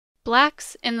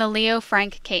Blacks in the Leo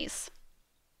Frank case.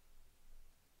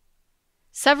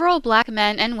 Several black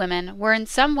men and women were in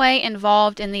some way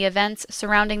involved in the events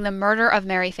surrounding the murder of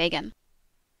Mary Phagan.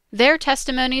 Their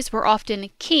testimonies were often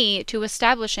key to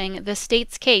establishing the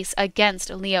state's case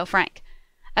against Leo Frank,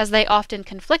 as they often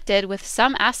conflicted with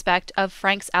some aspect of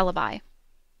Frank's alibi.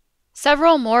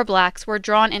 Several more blacks were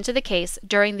drawn into the case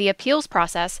during the appeals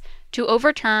process to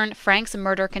overturn Frank's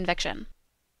murder conviction.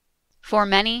 For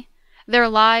many, their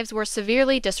lives were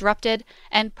severely disrupted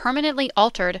and permanently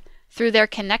altered through their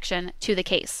connection to the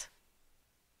case.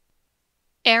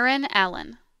 Aaron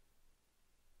Allen,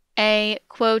 a,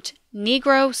 quote,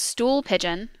 Negro stool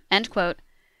pigeon, end quote,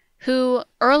 who,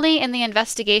 early in the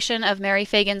investigation of Mary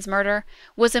Phagan's murder,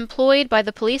 was employed by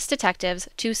the police detectives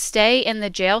to stay in the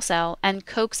jail cell and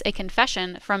coax a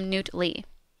confession from Newt Lee,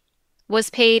 was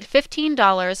paid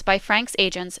 $15 by Frank's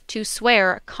agents to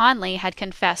swear Conley had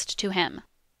confessed to him.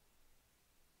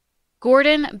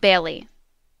 Gordon Bailey,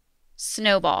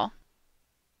 Snowball,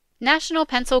 National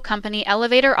Pencil Company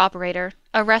elevator operator,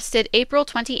 arrested April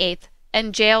 28th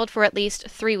and jailed for at least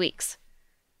 3 weeks.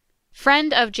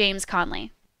 Friend of James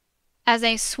Conley. As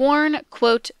a sworn,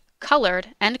 quote, colored,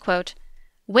 end quote,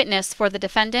 witness for the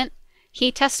defendant,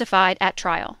 he testified at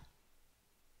trial.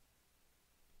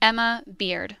 Emma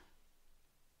Beard,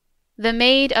 the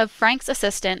maid of Frank's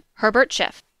assistant, Herbert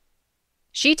Schiff.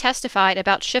 She testified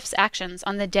about Schiff's actions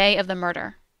on the day of the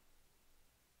murder.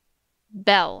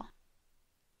 Bell,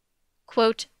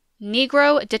 quote,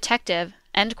 Negro detective,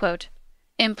 end quote,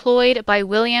 employed by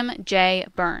William J.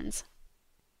 Burns.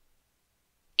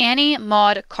 Annie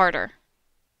Maud Carter,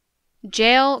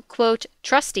 jail, quote,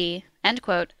 trustee, end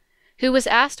quote, who was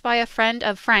asked by a friend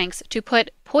of Frank's to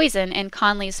put poison in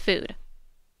Conley's food.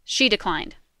 She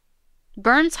declined.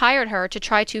 Burns hired her to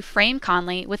try to frame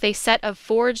Conley with a set of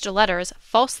forged letters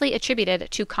falsely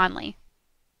attributed to Conley.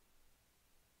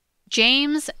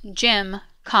 James Jim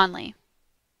Conley,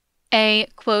 a,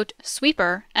 quote,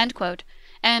 sweeper, end quote,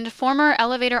 and former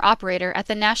elevator operator at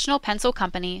the National Pencil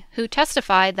Company, who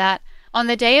testified that, on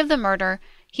the day of the murder,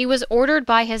 he was ordered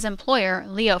by his employer,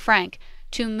 Leo Frank,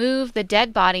 to move the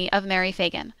dead body of Mary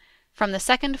Phagan from the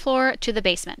second floor to the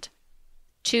basement,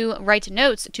 to write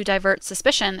notes to divert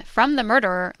suspicion from the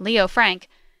murderer, Leo Frank,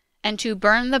 and to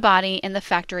burn the body in the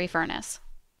factory furnace.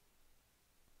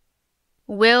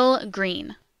 Will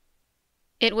Green.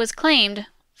 It was claimed,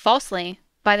 falsely,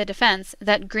 by the defense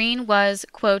that Green was,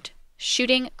 quote,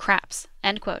 shooting craps,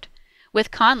 end quote, with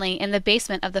Conley in the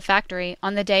basement of the factory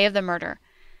on the day of the murder,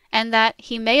 and that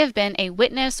he may have been a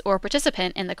witness or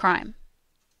participant in the crime.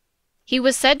 He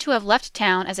was said to have left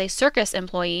town as a circus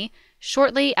employee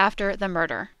shortly after the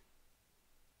murder.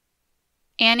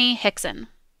 Annie Hickson,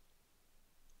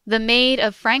 the maid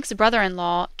of Frank's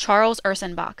brother-in-law, Charles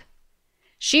Ursenbach.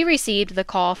 She received the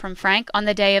call from Frank on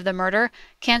the day of the murder,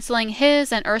 canceling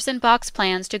his and Ursenbach's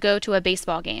plans to go to a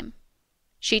baseball game.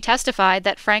 She testified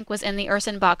that Frank was in the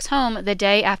Ursenbach's home the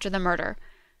day after the murder,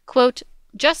 quote,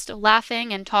 just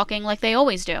laughing and talking like they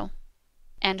always do,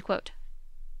 end quote.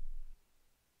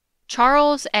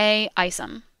 Charles A.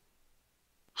 Isom,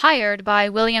 hired by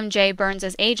William J.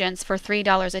 Burns's agents for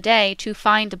 $3 a day to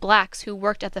find blacks who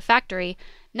worked at the factory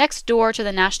next door to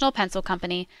the National Pencil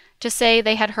Company to say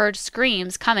they had heard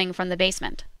screams coming from the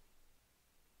basement.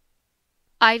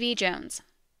 Ivy Jones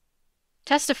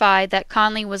testified that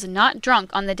Conley was not drunk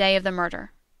on the day of the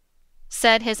murder,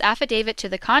 said his affidavit to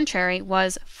the contrary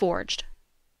was forged.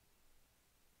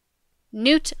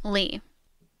 Newt Lee,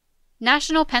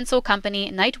 National Pencil Company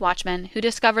night watchman who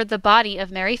discovered the body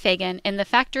of Mary Phagan in the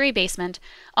factory basement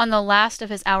on the last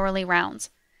of his hourly rounds.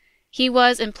 He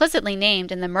was implicitly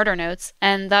named in the murder notes,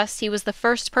 and thus he was the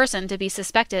first person to be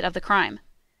suspected of the crime.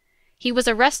 He was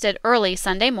arrested early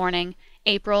Sunday morning,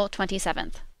 April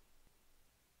 27th.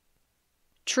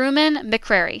 Truman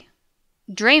McCrary,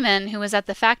 drayman who was at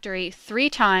the factory 3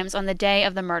 times on the day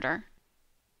of the murder.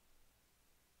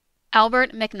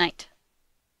 Albert McKnight,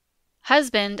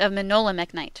 husband of Manola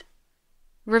McKnight,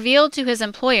 revealed to his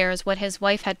employers what his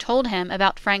wife had told him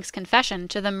about Frank's confession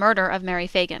to the murder of Mary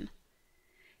Phagan.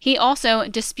 He also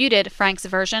disputed Frank's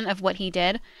version of what he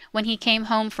did when he came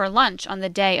home for lunch on the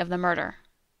day of the murder.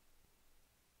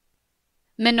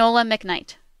 Manola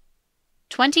McKnight,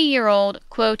 20-year-old,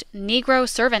 quote, Negro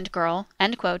servant girl,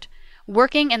 end quote,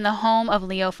 working in the home of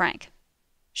Leo Frank.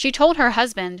 She told her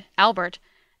husband, Albert,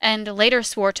 and later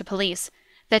swore to police,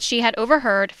 that she had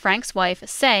overheard Frank's wife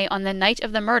say on the night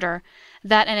of the murder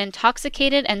that an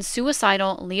intoxicated and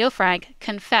suicidal Leo Frank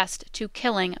confessed to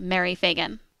killing Mary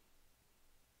Phagan.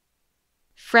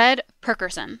 Fred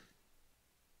Perkerson,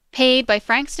 paid by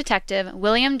Frank's detective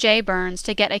William J. Burns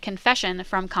to get a confession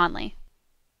from Conley.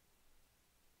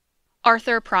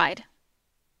 Arthur Pride,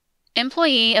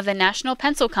 employee of the National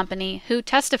Pencil Company who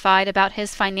testified about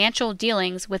his financial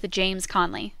dealings with James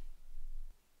Conley.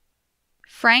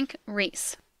 Frank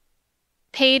Reese,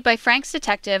 paid by Frank's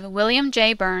detective William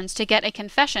J. Burns to get a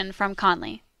confession from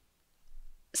Conley.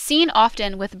 Seen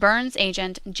often with Burns'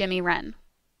 agent Jimmy Wren.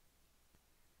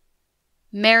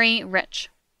 Mary Rich,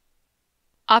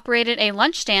 operated a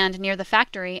lunch stand near the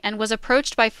factory and was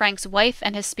approached by Frank's wife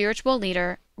and his spiritual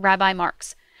leader, Rabbi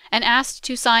Marks, and asked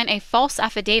to sign a false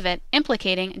affidavit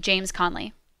implicating James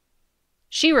Conley.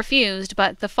 She refused,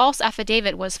 but the false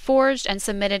affidavit was forged and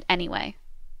submitted anyway.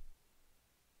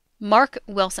 Mark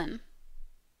Wilson,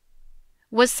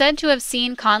 was said to have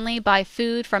seen Conley buy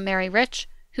food from Mary Rich,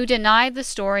 who denied the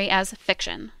story as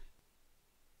fiction.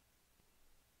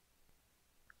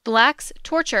 Blacks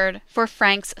tortured for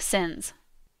Frank's sins.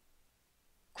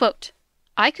 Quote,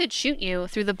 "I could shoot you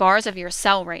through the bars of your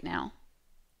cell right now."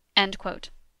 End quote.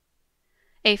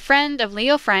 A friend of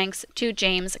Leo Frank's to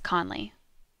James Conley.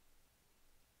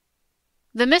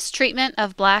 The mistreatment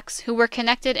of blacks who were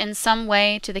connected in some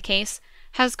way to the case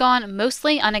has gone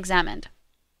mostly unexamined.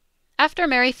 After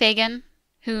Mary Phagan,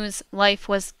 whose life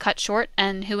was cut short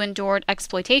and who endured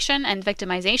exploitation and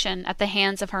victimization at the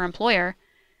hands of her employer,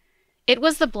 it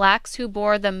was the blacks who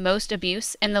bore the most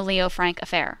abuse in the Leo Frank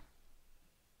affair.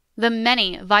 The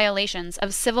many violations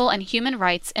of civil and human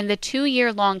rights in the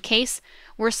 2-year-long case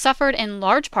were suffered in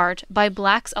large part by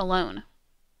blacks alone.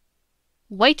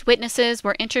 White witnesses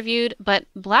were interviewed, but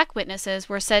black witnesses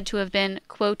were said to have been,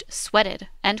 quote, "sweated,"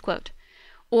 end quote,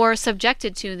 or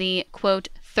subjected to the, quote,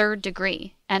 "third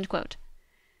degree," end quote,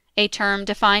 a term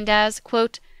defined as,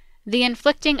 quote, "the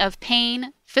inflicting of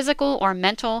pain, physical or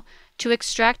mental, to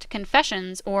extract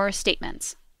confessions or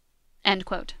statements," end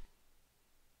quote.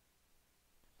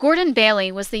 Gordon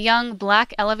Bailey was the young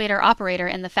black elevator operator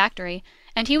in the factory,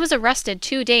 and he was arrested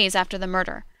 2 days after the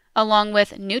murder, along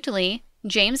with Newt,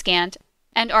 James Gant,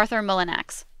 and Arthur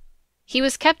Mullinax. He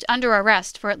was kept under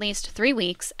arrest for at least 3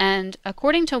 weeks and,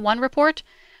 according to one report,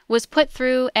 was put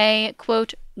through a,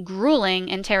 quote, "grueling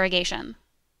interrogation,"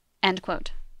 end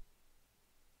quote.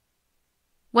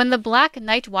 When the black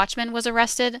night watchman was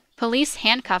arrested, police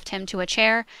handcuffed him to a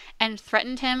chair and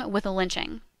threatened him with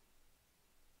lynching.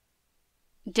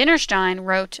 Dinnerstein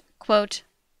wrote, quote,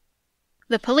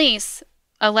 "The police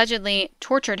allegedly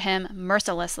tortured him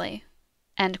mercilessly,"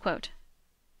 end quote.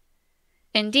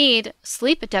 Indeed,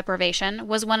 sleep deprivation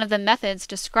was one of the methods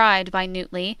described by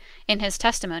Newt in his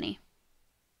testimony.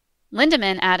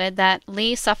 Lindemann added that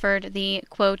Lee suffered the,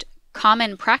 quote,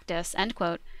 "common practice," end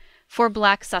quote, for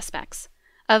black suspects,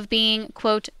 of being,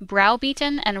 quote,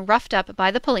 "browbeaten and roughed up by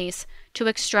the police to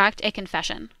extract a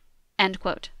confession," end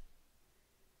quote.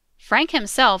 Frank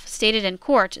himself stated in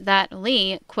court that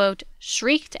Lee, quote,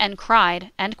 "shrieked and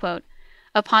cried," end quote,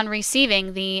 upon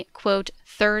receiving the, quote,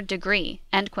 "third degree,"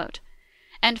 end quote,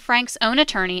 and Frank's own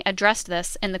attorney addressed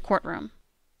this in the courtroom.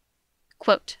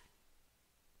 Quote,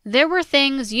 "There were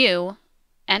things you,"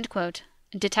 end quote,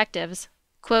 detectives,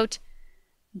 quote,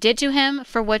 "did to him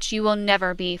for which you will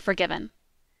never be forgiven.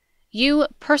 You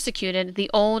persecuted the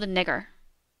old nigger,"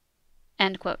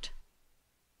 end quote.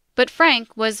 But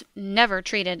Frank was never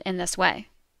treated in this way.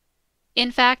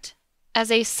 In fact, as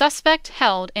a suspect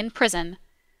held in prison,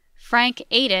 Frank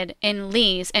aided in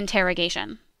Lee's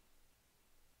interrogation.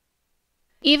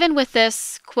 Even with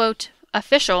this, quote,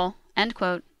 "official," end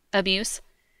quote, abuse,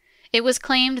 it was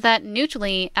claimed that Newt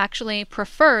actually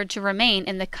preferred to remain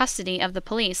in the custody of the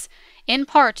police, in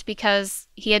part because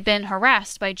he had been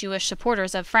harassed by Jewish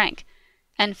supporters of Frank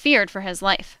and feared for his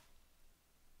life.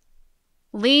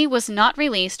 Lee was not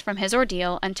released from his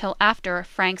ordeal until after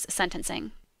Frank's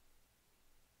sentencing.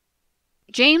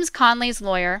 James Conley's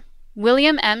lawyer,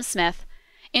 William M. Smith,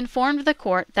 informed the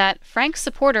court that Frank's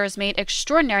supporters made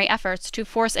extraordinary efforts to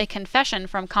force a confession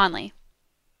from Conley.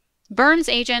 Burns'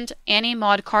 agent, Annie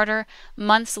Maud Carter,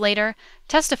 months later,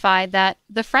 testified that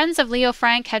the friends of Leo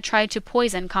Frank had tried to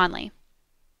poison Conley.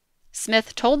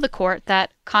 Smith told the court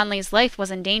that Conley's life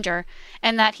was in danger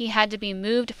and that he had to be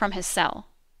moved from his cell.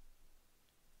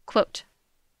 Quote,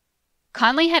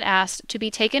 "Conley had asked to be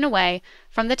taken away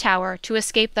from the tower to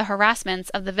escape the harassments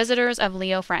of the visitors of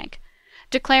Leo Frank,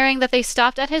 declaring that they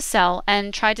stopped at his cell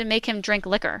and tried to make him drink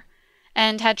liquor,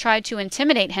 and had tried to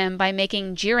intimidate him by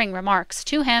making jeering remarks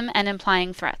to him and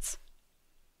implying threats.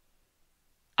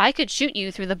 'I could shoot you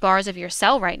through the bars of your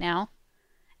cell right now,'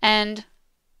 and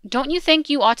 'don't you think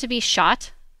you ought to be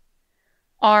shot?'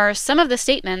 are some of the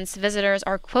statements visitors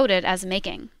are quoted as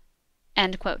making."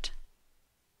 End quote.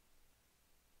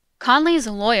 Conley's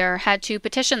lawyer had to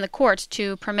petition the court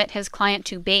to permit his client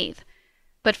to bathe,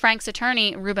 but Frank's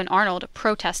attorney, Reuben Arnold,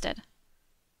 protested.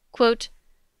 quote,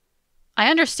 "I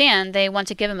understand they want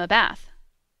to give him a bath.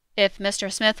 If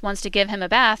Mr. Smith wants to give him a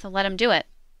bath, let him do it.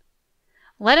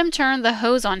 Let him turn the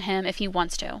hose on him if he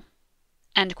wants to."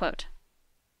 End quote.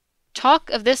 Talk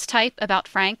of this type about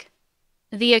Frank,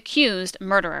 the accused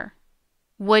murderer,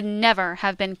 would never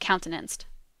have been countenanced.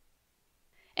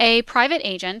 A private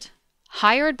agent,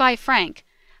 hired by Frank,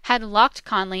 had locked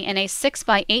Conley in a 6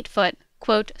 by 8 foot,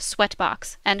 quote,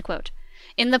 "sweatbox," end quote,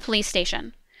 in the police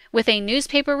station, with a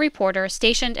newspaper reporter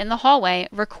stationed in the hallway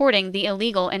recording the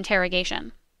illegal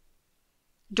interrogation.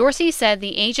 Dorsey said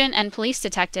the agent and police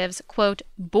detectives, quote,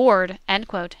 "bored," end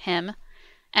quote, him,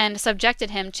 and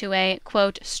subjected him to a,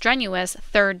 quote, "strenuous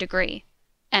 3rd degree,"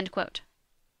 end quote.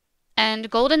 And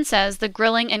Golden says the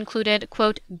grilling included,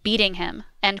 quote, "beating him,"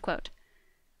 end quote.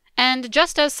 And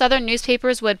just as Southern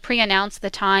newspapers would pre-announce the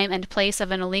time and place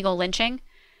of an illegal lynching,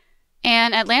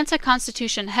 an Atlanta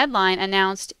Constitution headline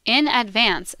announced in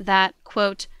advance that,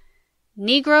 quote,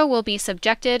 "Negro will be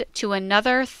subjected to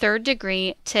another 3rd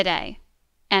degree today,"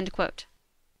 end quote.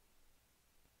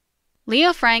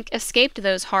 Leo Frank escaped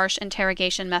those harsh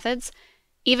interrogation methods,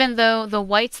 even though the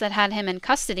whites that had him in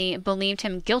custody believed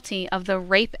him guilty of the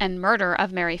rape and murder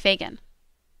of Mary Phagan.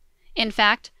 In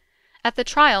fact, at the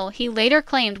trial he later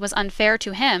claimed was unfair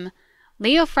to him,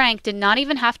 Leo Frank did not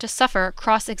even have to suffer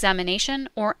cross-examination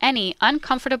or any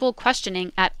uncomfortable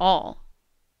questioning at all.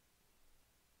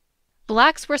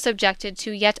 Blacks were subjected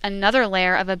to yet another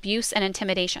layer of abuse and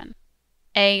intimidation,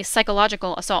 a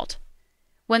psychological assault,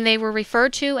 when they were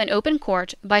referred to in open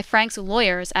court by Frank's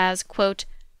lawyers as, quote,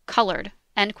 "colored,"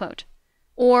 end quote,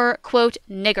 or, quote,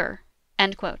 "nigger,"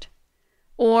 end quote,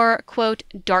 or, quote,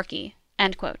 "darky,"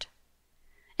 end quote.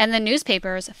 And the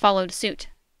newspapers followed suit.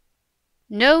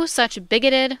 No such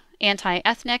bigoted,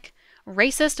 anti-ethnic,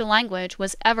 racist language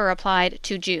was ever applied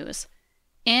to Jews,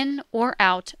 in or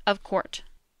out of court.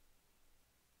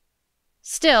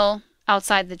 Still,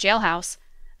 outside the jailhouse,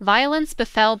 violence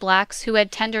befell blacks who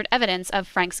had tendered evidence of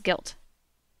Frank's guilt.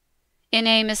 In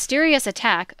a mysterious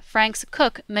attack, Frank's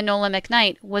cook, Manola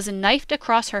McKnight, was knifed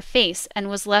across her face and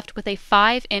was left with a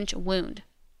 5-inch wound.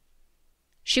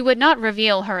 She would not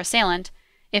reveal her assailant,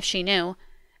 if she knew,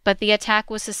 but the attack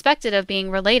was suspected of being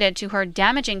related to her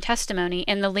damaging testimony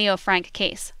in the Leo Frank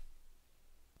case.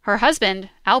 Her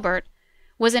husband, Albert,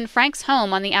 was in Frank's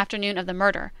home on the afternoon of the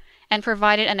murder, and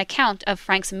provided an account of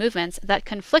Frank's movements that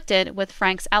conflicted with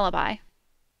Frank's alibi.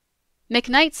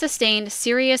 McKnight sustained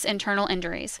serious internal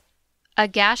injuries, a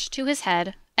gash to his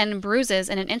head, and bruises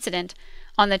in an incident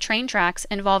on the train tracks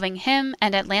involving him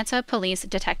and Atlanta police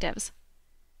detectives,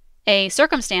 a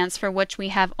circumstance for which we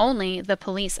have only the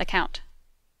police account.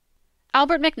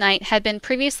 Albert McKnight had been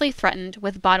previously threatened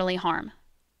with bodily harm.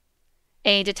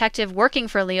 A detective working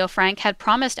for Leo Frank had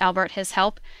promised Albert his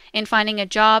help in finding a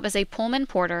job as a Pullman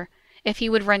porter if he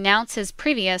would renounce his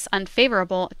previous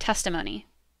unfavorable testimony.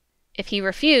 If he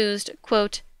refused,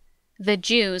 quote, "the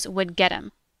Jews would get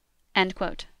him," end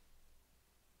quote.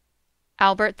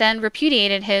 Albert then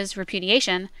repudiated his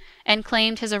repudiation and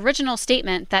claimed his original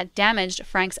statement that damaged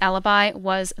Frank's alibi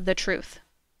was the truth.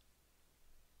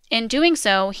 In doing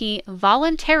so, he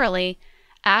voluntarily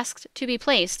asked to be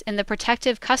placed in the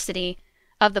protective custody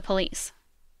of the police.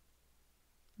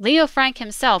 Leo Frank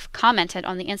himself commented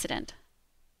on the incident.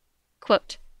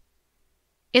 Quote,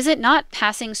 "Is it not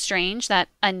passing strange that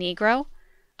a Negro,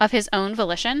 of his own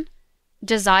volition,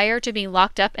 desire to be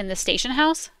locked up in the station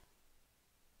house?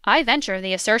 I venture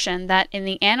the assertion that in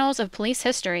the annals of police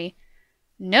history,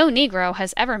 no Negro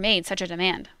has ever made such a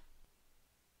demand.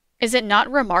 Is it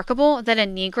not remarkable that a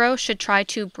Negro should try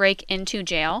to break into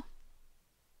jail?"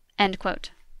 End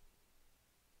quote.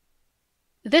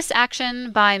 This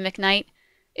action by McKnight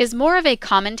is more of a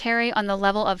commentary on the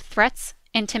level of threats,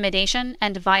 intimidation,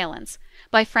 and violence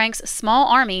by Frank's small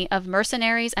army of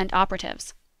mercenaries and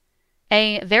operatives.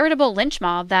 A veritable lynch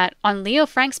mob that, on Leo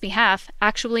Frank's behalf,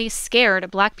 actually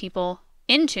scared black people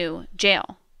into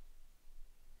jail.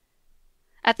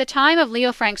 At the time of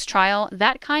Leo Frank's trial,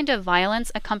 that kind of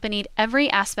violence accompanied every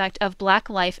aspect of black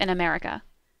life in America.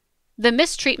 The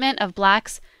mistreatment of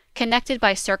blacks, connected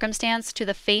by circumstance to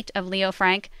the fate of Leo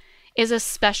Frank, is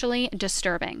especially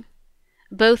disturbing,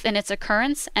 both in its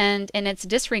occurrence and in its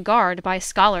disregard by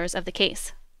scholars of the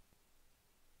case.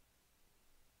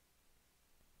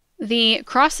 The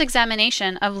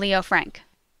cross-examination of Leo Frank.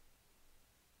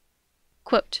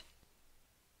 Quote,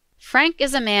 "Frank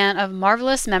is a man of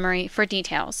marvelous memory for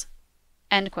details,"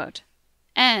 end quote,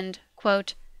 and,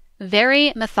 quote,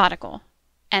 "very methodical,"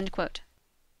 end quote.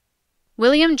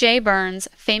 William J. Burns,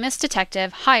 famous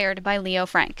detective hired by Leo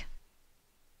Frank.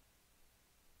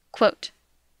 Quote,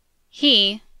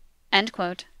 "He," end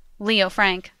quote, Leo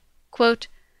Frank, quote,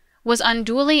 was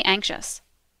unduly anxious.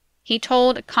 He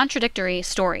told contradictory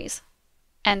stories."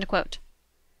 End quote.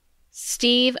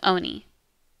 Steve Oney.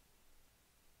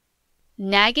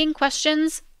 Nagging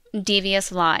questions,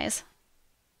 devious lies.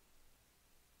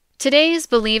 Today's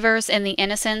believers in the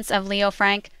innocence of Leo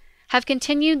Frank have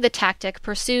continued the tactic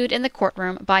pursued in the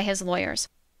courtroom by his lawyers,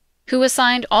 who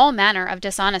assigned all manner of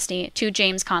dishonesty to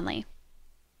James Conley.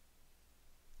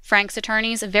 Frank's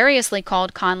attorneys variously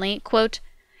called Conley, quote,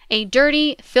 "a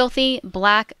dirty, filthy,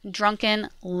 black, drunken,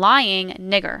 lying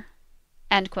nigger,"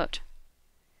 end quote.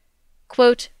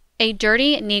 Quote, "a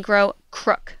dirty Negro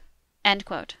crook," end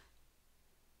quote.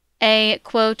 A,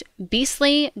 quote,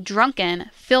 "beastly, drunken,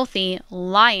 filthy,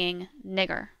 lying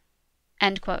nigger,"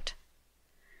 end quote.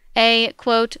 A,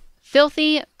 quote,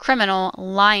 "filthy, criminal,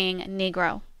 lying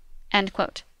Negro," end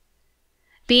quote.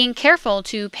 Being careful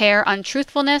to pair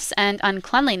untruthfulness and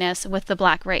uncleanliness with the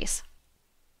black race.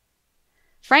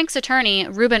 Frank's attorney,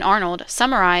 Reuben Arnold,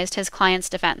 summarized his client's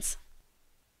defense.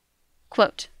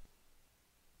 Quote,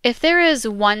 "If there is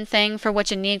one thing for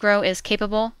which a Negro is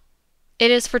capable, it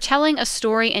is for telling a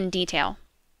story in detail.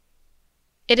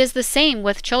 It is the same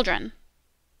with children.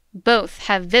 Both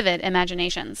have vivid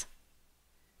imaginations.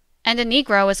 And a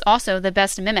Negro is also the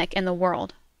best mimic in the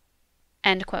world."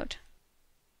 End quote.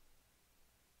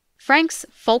 Frank's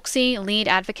folksy lead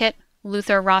advocate,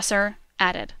 Luther Rosser,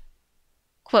 added,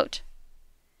 quote,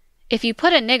 "If you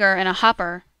put a nigger in a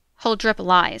hopper, he'll drip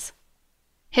lies.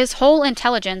 His whole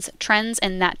intelligence trends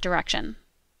in that direction."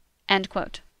 End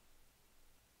quote.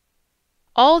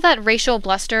 All that racial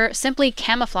bluster simply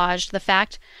camouflaged the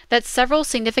fact that several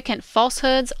significant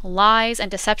falsehoods, lies,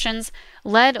 and deceptions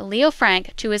led Leo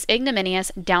Frank to his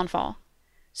ignominious downfall,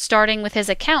 starting with his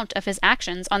account of his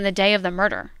actions on the day of the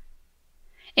murder.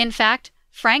 In fact,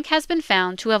 Frank has been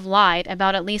found to have lied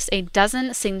about at least a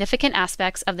dozen significant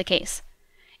aspects of the case,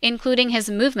 including his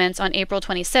movements on April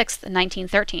 26,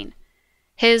 1913,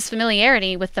 his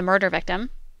familiarity with the murder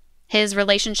victim, his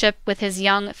relationship with his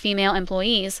young female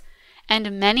employees,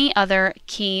 and many other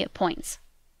key points.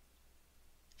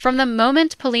 From the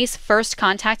moment police first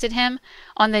contacted him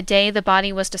on the day the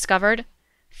body was discovered,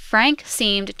 Frank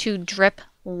seemed to drip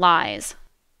lies.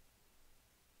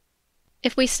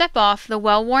 If we step off the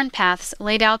well-worn paths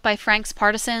laid out by Frank's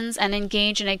partisans and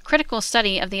engage in a critical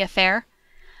study of the affair,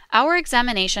 our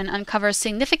examination uncovers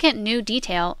significant new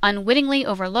detail unwittingly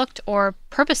overlooked or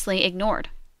purposely ignored.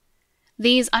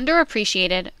 These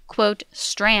underappreciated, quote,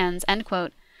 "strands," end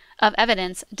quote, of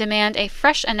evidence demand a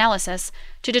fresh analysis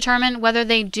to determine whether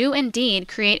they do indeed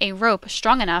create a rope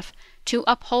strong enough to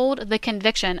uphold the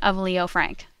conviction of Leo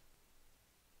Frank.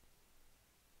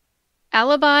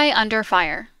 Alibi under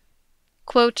fire.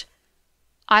 Quote,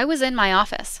 "I was in my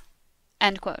office,"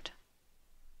 end quote.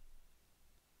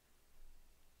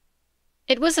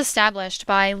 It was established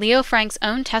by Leo Frank's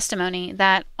own testimony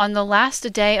that on the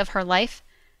last day of her life,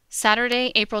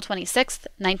 Saturday, April 26,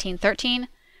 1913,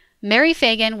 Mary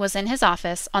Phagan was in his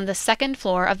office on the second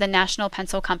floor of the National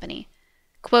Pencil Company,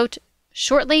 quote,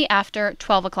 "shortly after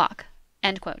 12 o'clock,"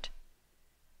 end quote.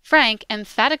 Frank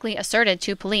emphatically asserted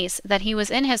to police that he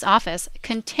was in his office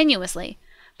continuously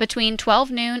between 12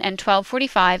 noon and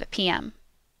 12:45 p.m.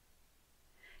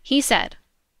 He said,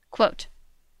 quote,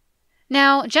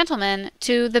 "Now, gentlemen,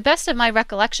 to the best of my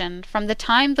recollection, from the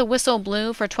time the whistle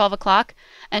blew for 12 o'clock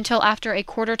until after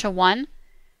 1:45,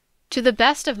 to the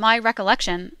best of my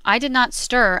recollection, I did not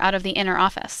stir out of the inner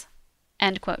office."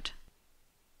 End quote.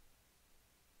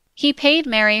 He paid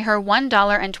Mary her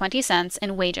 $1.20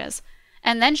 in wages,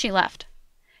 and then she left.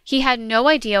 He had no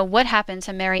idea what happened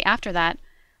to Mary after that,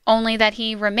 only that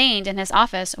he remained in his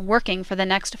office working for the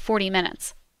next 40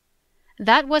 minutes.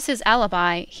 That was his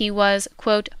alibi. He was,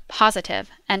 quote, "positive,"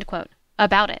 end quote,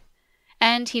 about it,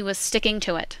 and he was sticking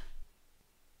to it.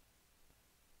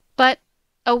 But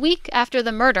a week after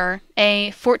the murder,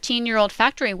 a 14-year-old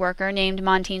factory worker named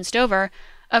Montine Stover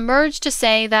emerged to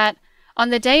say that on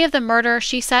the day of the murder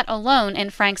she sat alone in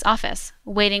Frank's office,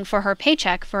 waiting for her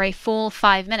paycheck for a full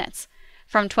 5 minutes,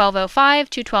 from 12:05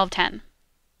 to 12:10.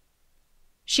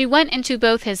 She went into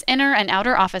both his inner and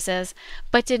outer offices,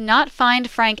 but did not find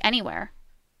Frank anywhere.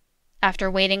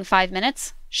 After waiting 5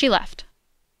 minutes, she left.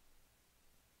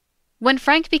 When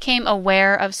Frank became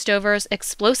aware of Stover's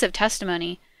explosive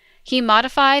testimony, he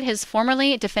modified his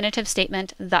formerly definitive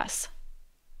statement thus,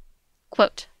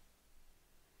 quote,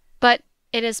 "But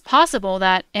it is possible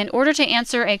that, in order to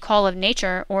answer a call of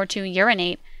nature or to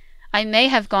urinate, I may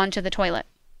have gone to the toilet.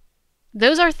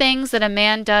 Those are things that a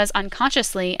man does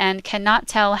unconsciously and cannot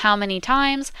tell how many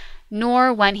times,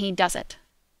 nor when he does it."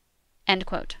 End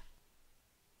quote.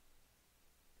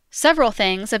 Several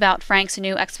things about Frank's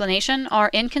new explanation are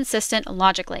inconsistent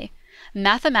logically,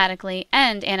 mathematically,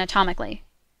 and anatomically.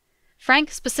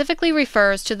 Frank specifically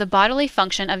refers to the bodily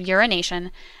function of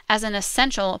urination as an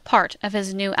essential part of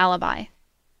his new alibi.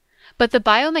 But the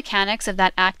biomechanics of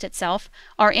that act itself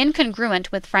are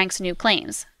incongruent with Frank's new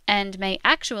claims, and may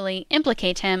actually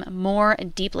implicate him more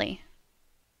deeply.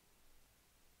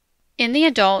 In the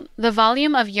adult, the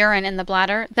volume of urine in the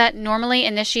bladder that normally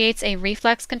initiates a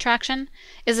reflex contraction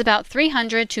is about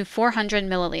 300 to 400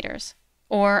 milliliters,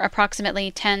 or approximately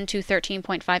 10 to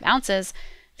 13.5 ounces,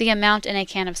 the amount in a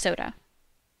can of soda.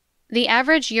 The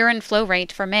average urine flow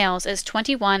rate for males is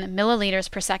 21 milliliters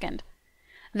per second.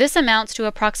 This amounts to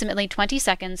approximately 20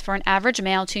 seconds for an average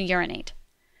male to urinate.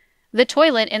 The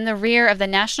toilet in the rear of the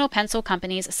National Pencil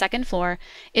Company's second floor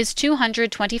is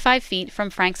 225 feet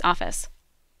from Frank's office.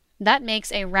 That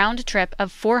makes a round trip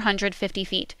of 450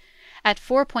 feet, at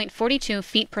 4.42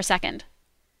 feet per second,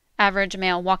 average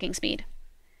male walking speed,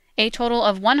 a total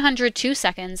of 102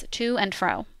 seconds to and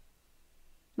fro.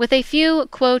 With a few,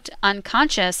 quote,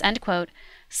 unconscious, end quote,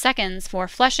 seconds for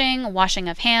flushing, washing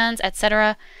of hands,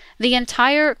 etc., the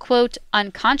entire, quote,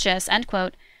 unconscious, end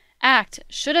quote, act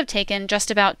should have taken just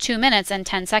about 2 minutes and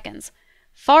 10 seconds,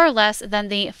 far less than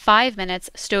the 5 minutes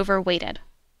Stover waited.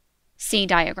 See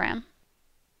diagram.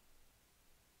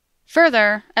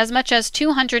 Further, as much as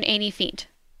 280 feet,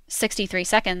 63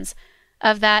 seconds,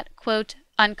 of that, quote,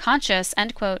 unconscious,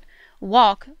 end quote,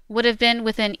 walk would have been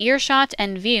within earshot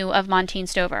and view of Monteith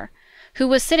Stover, who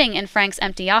was sitting in Frank's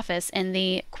empty office in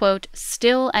the, quote,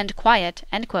 still and quiet,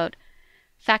 end quote,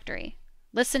 factory,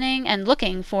 listening and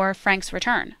looking for Frank's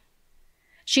return.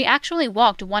 She actually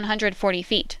walked 140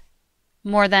 feet,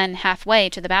 more than halfway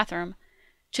to the bathroom,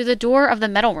 to the door of the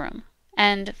metal room,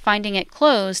 and finding it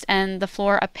closed and the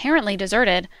floor apparently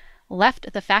deserted,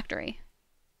 left the factory.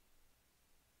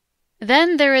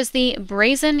 Then there is the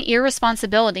brazen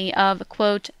irresponsibility of,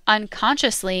 quote,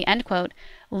 unconsciously, end quote,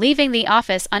 leaving the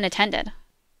office unattended.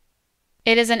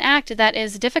 It is an act that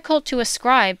is difficult to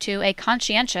ascribe to a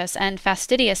conscientious and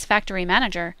fastidious factory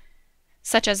manager,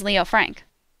 such as Leo Frank.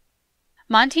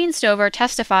 Monteith Stover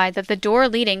testified that the door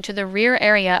leading to the rear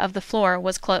area of the floor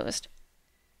was closed.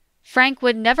 Frank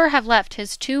would never have left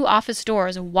his 2 office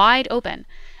doors wide open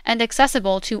and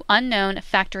accessible to unknown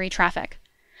factory traffic,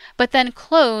 but then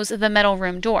close the metal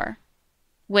room door,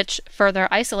 which further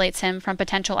isolates him from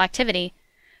potential activity,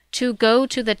 to go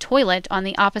to the toilet on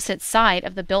the opposite side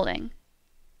of the building.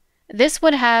 This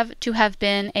would have to have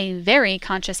been a very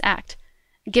conscious act,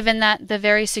 given that the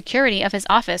very security of his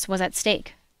office was at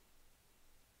stake.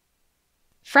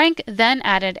 Frank then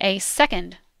added a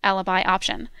second alibi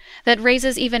option that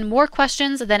raises even more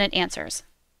questions than it answers.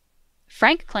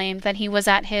 Frank claimed that he was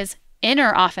at his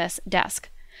inner office desk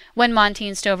when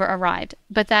Monteith Stover arrived,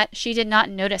 but that she did not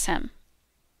notice him.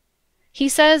 He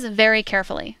says very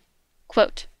carefully,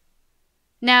 quote,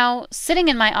 "Now, sitting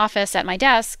in my office at my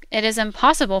desk, it is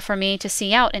impossible for me to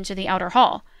see out into the outer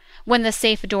hall when the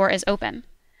safe door is open,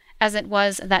 as it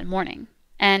was that morning.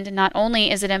 And not only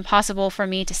is it impossible for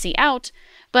me to see out,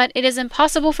 but it is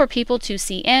impossible for people to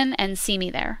see in and see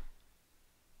me there."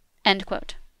 End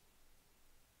quote.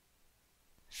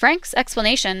 Frank's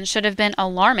explanation should have been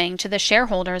alarming to the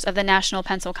shareholders of the National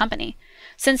Pencil Company,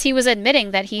 since he was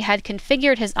admitting that he had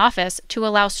configured his office to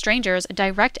allow strangers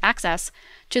direct access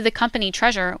to the company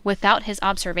treasure without his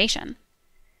observation.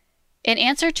 In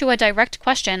answer to a direct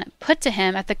question put to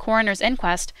him at the coroner's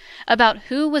inquest about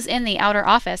who was in the outer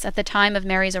office at the time of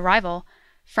Mary's arrival,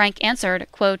 Frank answered,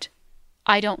 quote,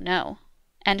 "I don't know,"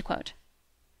 end quote.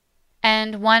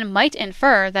 And one might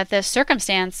infer that this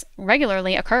circumstance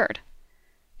regularly occurred,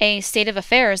 a state of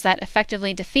affairs that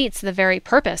effectively defeats the very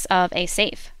purpose of a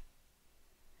safe.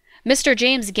 Mr.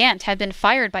 James Gant had been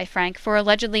fired by Frank for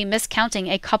allegedly miscounting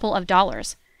a couple of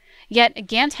dollars, yet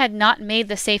Gant had not made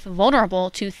the safe vulnerable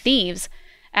to thieves,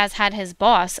 as had his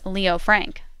boss, Leo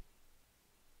Frank.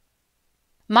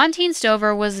 Monteith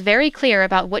Stover was very clear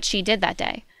about what she did that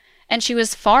day, and she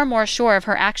was far more sure of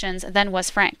her actions than was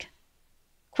Frank.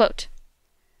 Quote,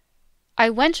 "I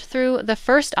went through the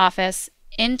first office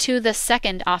into the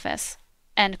second office,"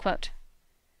 end quote.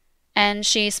 And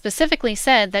she specifically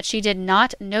said that she did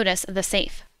not notice the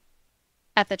safe.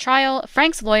 At the trial,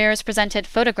 Frank's lawyers presented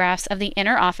photographs of the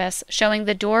inner office showing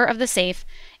the door of the safe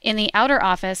in the outer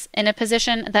office in a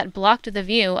position that blocked the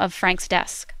view of Frank's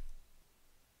desk.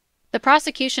 The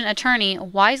prosecution attorney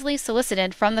wisely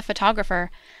solicited from the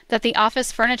photographer that the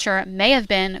office furniture may have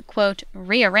been, quote,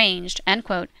 "rearranged," end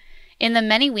quote, in the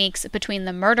many weeks between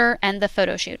the murder and the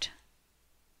photo shoot.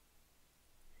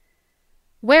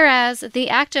 Whereas the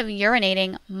act of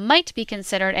urinating might be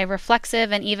considered a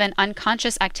reflexive and even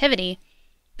unconscious activity,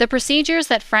 the procedures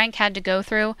that Frank had to go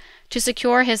through to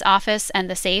secure his office and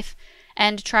the safe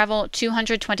and travel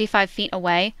 225 feet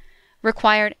away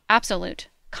required absolute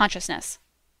consciousness.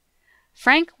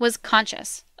 Frank was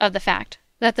conscious of the fact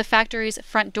that the factory's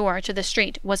front door to the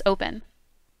street was open.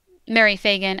 Mary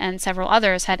Phagan and several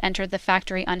others had entered the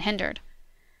factory unhindered,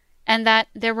 and that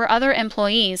there were other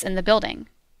employees in the building,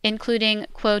 including,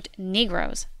 quote,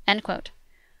 Negroes, end quote,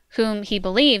 whom he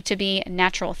believed to be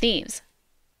natural thieves.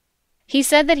 He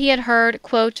said that he had heard,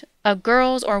 quote, a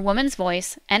girl's or woman's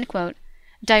voice, end quote,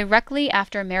 directly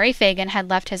after Mary Phagan had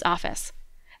left his office,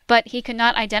 but he could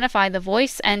not identify the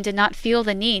voice and did not feel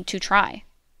the need to try.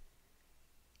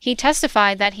 He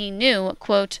testified that he knew,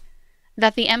 quote,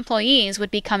 that the employees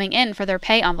would be coming in for their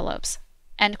pay envelopes,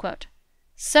 end quote.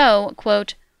 So,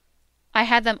 quote, I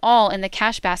had them all in the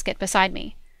cash basket beside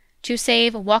me, to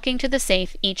save walking to the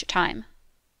safe each time,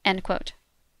 end quote.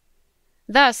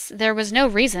 Thus, there was no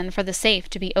reason for the safe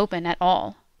to be open at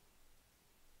all.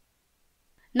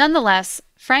 Nonetheless,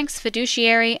 Frank's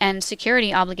fiduciary and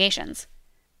security obligations,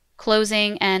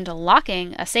 closing and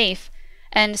locking a safe,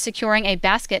 and securing a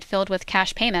basket filled with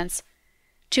cash payments,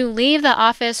 to leave the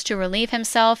office to relieve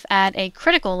himself at a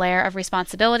critical layer of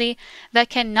responsibility that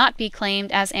cannot be claimed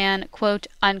as an, quote,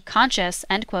 unconscious,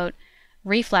 end quote,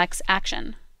 reflex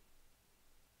action.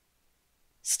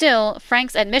 Still,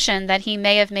 Frank's admission that he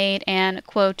may have made an,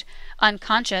 quote,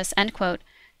 unconscious, end quote,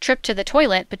 trip to the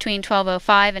toilet between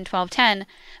 12:05 and 12:10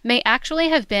 may actually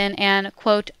have been an,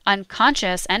 quote,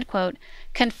 unconscious, end quote,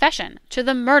 confession to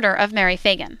the murder of Mary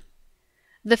Phagan.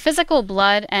 The physical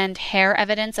blood and hair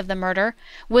evidence of the murder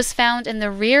was found in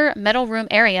the rear metal room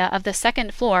area of the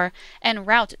second floor en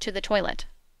route to the toilet,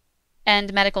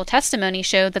 and medical testimony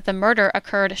showed that the murder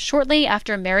occurred shortly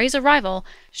after Mary's arrival,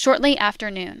 shortly after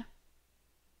noon.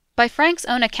 By Frank's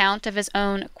own account of his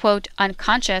own, quote,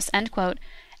 unconscious, end quote,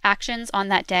 actions on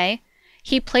that day,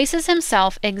 he places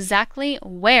himself exactly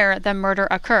where the murder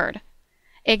occurred,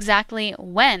 exactly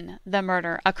when the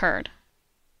murder occurred.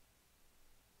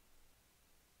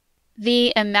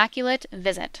 The Immaculate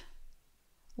Visit.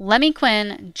 Lemmy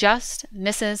Quinn just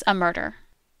misses a murder.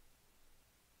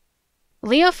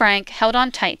 Leo Frank held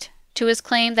on tight to his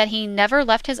claim that he never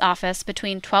left his office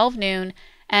between 12 noon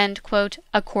and, quote,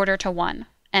 1:45,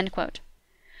 end quote.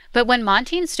 But when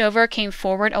Montine Stover came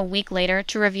forward a week later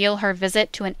to reveal her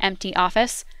visit to an empty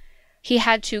office, he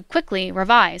had to quickly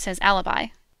revise his alibi.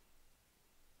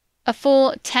 A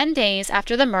full 10 days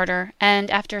after the murder, and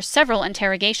after several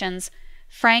interrogations,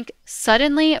 Frank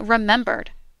suddenly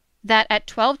remembered that at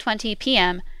 12:20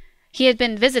 p.m. he had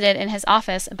been visited in his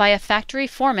office by a factory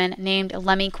foreman named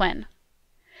Lemmy Quinn.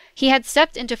 He had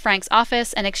stepped into Frank's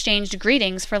office and exchanged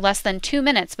greetings for less than 2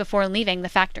 minutes before leaving the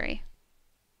factory.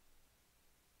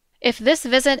 If this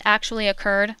visit actually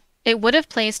occurred, it would have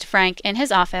placed Frank in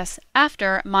his office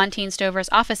after Montine Stover's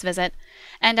office visit,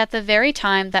 and at the very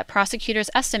time that prosecutors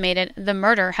estimated the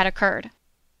murder had occurred.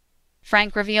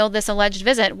 Frank revealed this alleged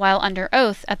visit while under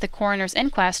oath at the coroner's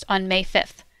inquest on May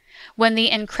 5th, when the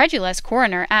incredulous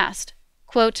coroner asked,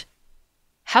 quote,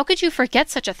 "How could you forget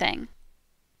such a thing?"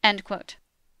 End quote.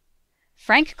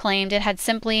 Frank claimed it had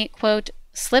simply, quote,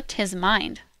 "slipped his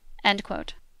mind," end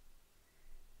quote.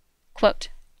 Quote,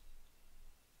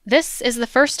 "This is the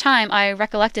first time I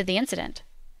recollected the incident.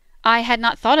 I had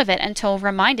not thought of it until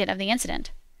reminded of the incident.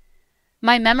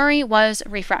 My memory was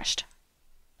refreshed.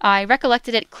 I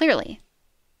recollected it clearly.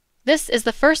 This is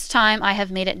the first time I have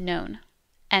made it known."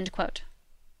 End quote.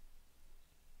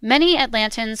 Many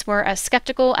Atlantans were as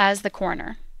skeptical as the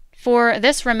coroner, for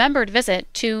this remembered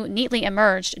visit too neatly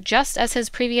emerged just as his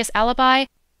previous alibi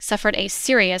suffered a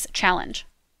serious challenge.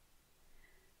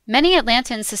 Many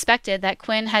Atlantans suspected that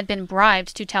Quinn had been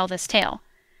bribed to tell this tale,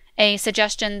 a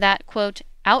suggestion that, quote,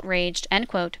 outraged, end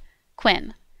quote,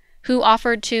 Quinn, who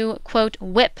offered to, quote,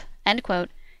 whip, end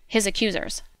quote, his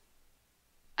accusers.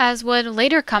 As would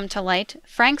later come to light,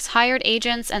 Frank's hired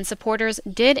agents and supporters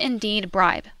did indeed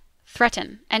bribe,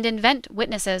 threaten, and invent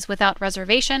witnesses without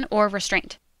reservation or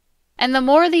restraint. And the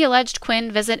more the alleged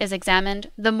Quinn visit is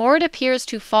examined, the more it appears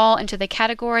to fall into the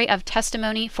category of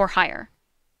testimony for hire.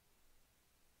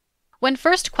 When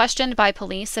first questioned by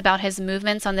police about his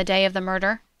movements on the day of the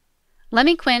murder,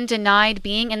 Lemmy Quinn denied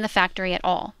being in the factory at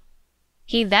all.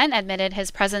 He then admitted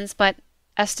his presence but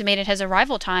estimated his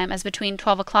arrival time as between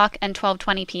 12 o'clock and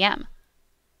 12:20 p.m.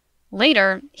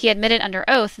 Later, he admitted under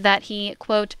oath that he,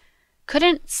 quote,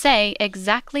 couldn't say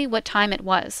exactly what time it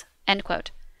was, end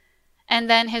quote. And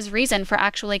then his reason for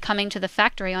actually coming to the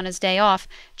factory on his day off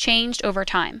changed over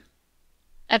time.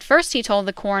 At first he told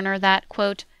the coroner that,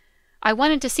 quote, I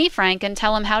wanted to see Frank and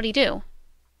tell him howdy do.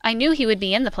 I knew he would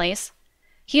be in the place.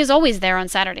 He is always there on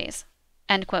Saturdays."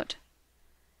 End quote.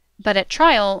 But at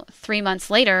trial, 3 months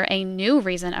later, a new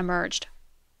reason emerged.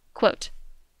 Quote,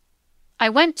 "I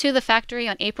went to the factory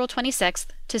on April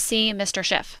 26th to see Mr.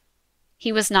 Schiff.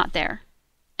 He was not there."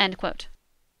 End quote.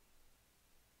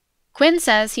 Quinn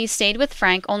says he stayed with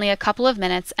Frank only a couple of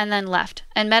minutes and then left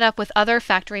and met up with other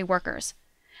factory workers.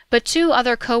 But 2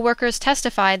 other co-workers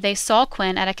testified they saw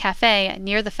Quinn at a cafe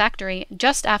near the factory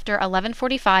just after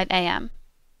 11:45 a.m.,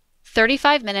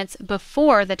 35 minutes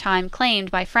before the time claimed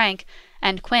by Frank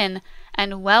and Quinn,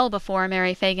 and well before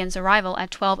Mary Phagan's arrival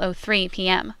at 12:03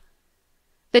 p.m.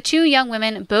 The 2 young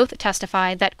women both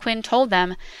testified that Quinn told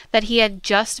them that he had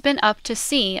just been up to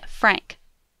see Frank.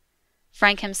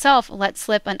 Frank himself let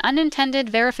slip an unintended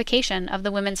verification of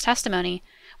the women's testimony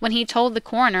when he told the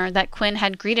coroner that Quinn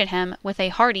had greeted him with a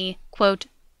hearty, quote,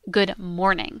 "good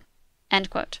morning," end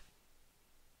quote.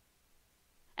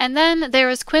 And then there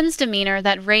was Quinn's demeanor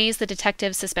that raised the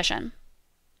detective's suspicion.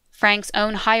 Frank's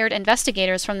own hired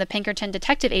investigators from the Pinkerton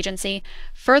Detective Agency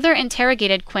further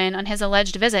interrogated Quinn on his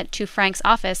alleged visit to Frank's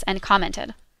office and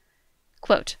commented,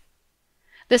 quote,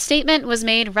 "The statement was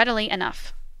made readily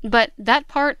enough, but that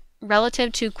part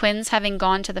relative to Quinn's having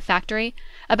gone to the factory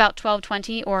about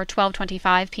 12:20 or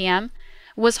 12:25 p.m.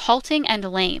 was halting and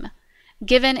lame,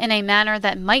 given in a manner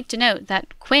that might denote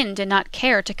that Quinn did not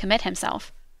care to commit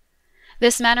himself.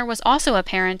 This manner was also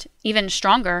apparent, even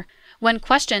stronger, when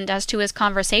questioned as to his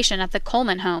conversation at the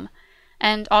Coleman home,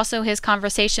 and also his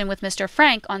conversation with Mr.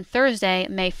 Frank on Thursday,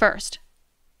 May 1st,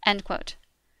 end quote,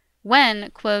 when,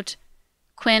 quote,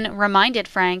 Quinn reminded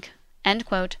Frank, end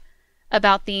quote,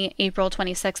 about the April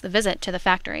 26th visit to the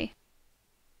factory.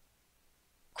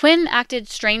 Quinn acted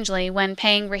strangely when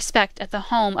paying respect at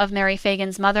the home of Mary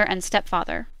Phagan's mother and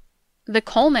stepfather. The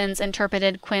Colemans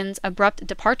interpreted Quinn's abrupt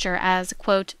departure as,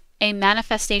 quote, a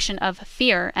manifestation of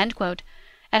fear, end quote,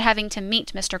 at having to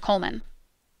meet Mr. Coleman.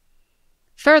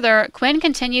 Further, Quinn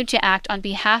continued to act on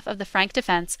behalf of the Frank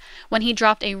defense when he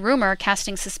dropped a rumor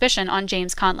casting suspicion on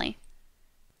James Conley.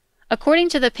 According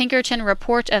to the Pinkerton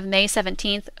report of May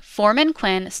 17th, Foreman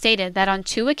Quinn stated that on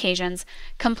 2 occasions,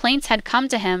 complaints had come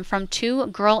to him from 2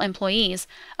 girl employees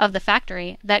of the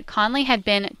factory that Conley had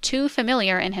been too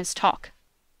familiar in his talk.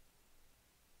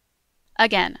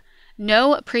 Again,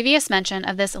 no previous mention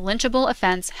of this lynchable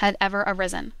offense had ever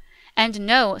arisen, and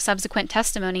no subsequent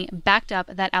testimony backed up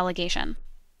that allegation.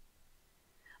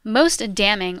 Most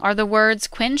damning are the words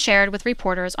Quinn shared with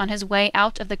reporters on his way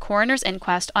out of the coroner's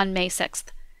inquest on May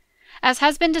 6th. As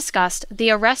has been discussed, the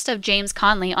arrest of James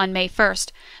Conley on May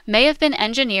 1st may have been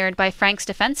engineered by Frank's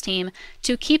defense team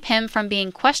to keep him from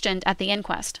being questioned at the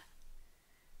inquest.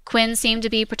 Quinn seemed to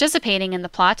be participating in the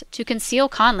plot to conceal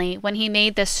Conley when he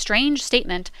made this strange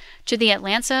statement to the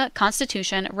Atlanta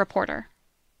Constitution reporter.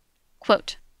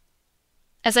 Quote,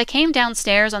 "As I came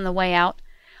downstairs on the way out,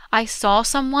 I saw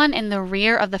someone in the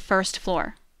rear of the first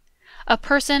floor, a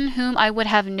person whom I would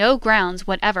have no grounds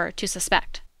whatever to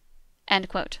suspect." End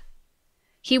quote.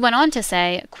 He went on to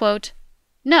say, quote,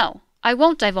 "No, I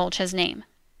won't divulge his name.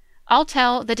 I'll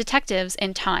tell the detectives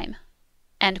in time."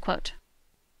 End quote.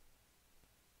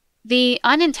 The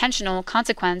unintentional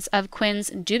consequence of Quinn's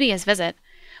dubious visit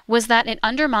was that it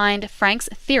undermined Frank's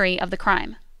theory of the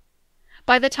crime.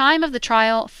 By the time of the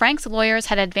trial, Frank's lawyers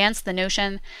had advanced the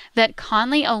notion that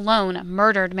Conley alone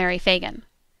murdered Mary Phagan.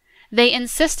 They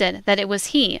insisted that it was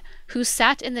he who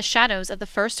sat in the shadows of the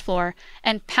first floor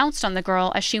and pounced on the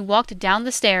girl as she walked down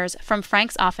the stairs from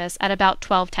Frank's office at about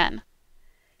 12:10.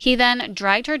 He then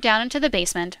dragged her down into the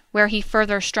basement, where he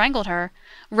further strangled her,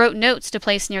 wrote notes to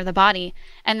place near the body,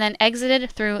 and then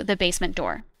exited through the basement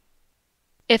door.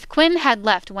 If Quinn had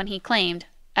left when he claimed,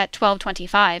 at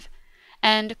 12:25,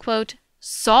 and, quote,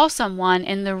 saw someone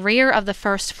in the rear of the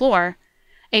first floor,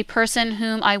 a person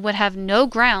whom I would have no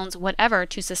grounds whatever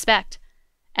to suspect,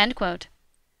 end quote,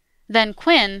 then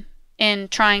Quinn, in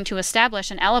trying to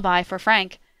establish an alibi for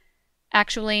Frank,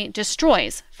 actually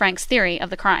destroys Frank's theory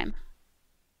of the crime.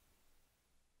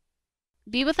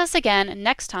 Be with us again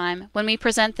next time when we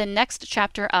present the next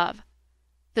chapter of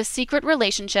The Secret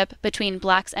Relationship Between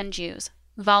Blacks and Jews,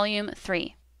 Volume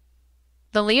 3.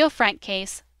 The Leo Frank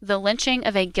Case, The Lynching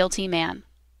of a Guilty Man.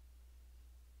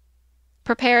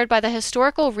 Prepared by the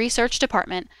Historical Research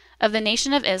Department of the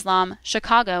Nation of Islam,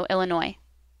 Chicago, Illinois.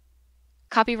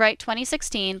 Copyright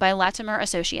 2016 by Latimer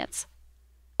Associates.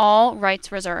 All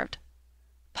rights reserved.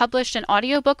 Published in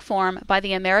audiobook form by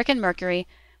the American Mercury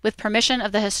with permission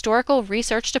of the Historical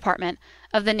Research Department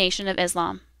of the Nation of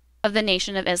Islam.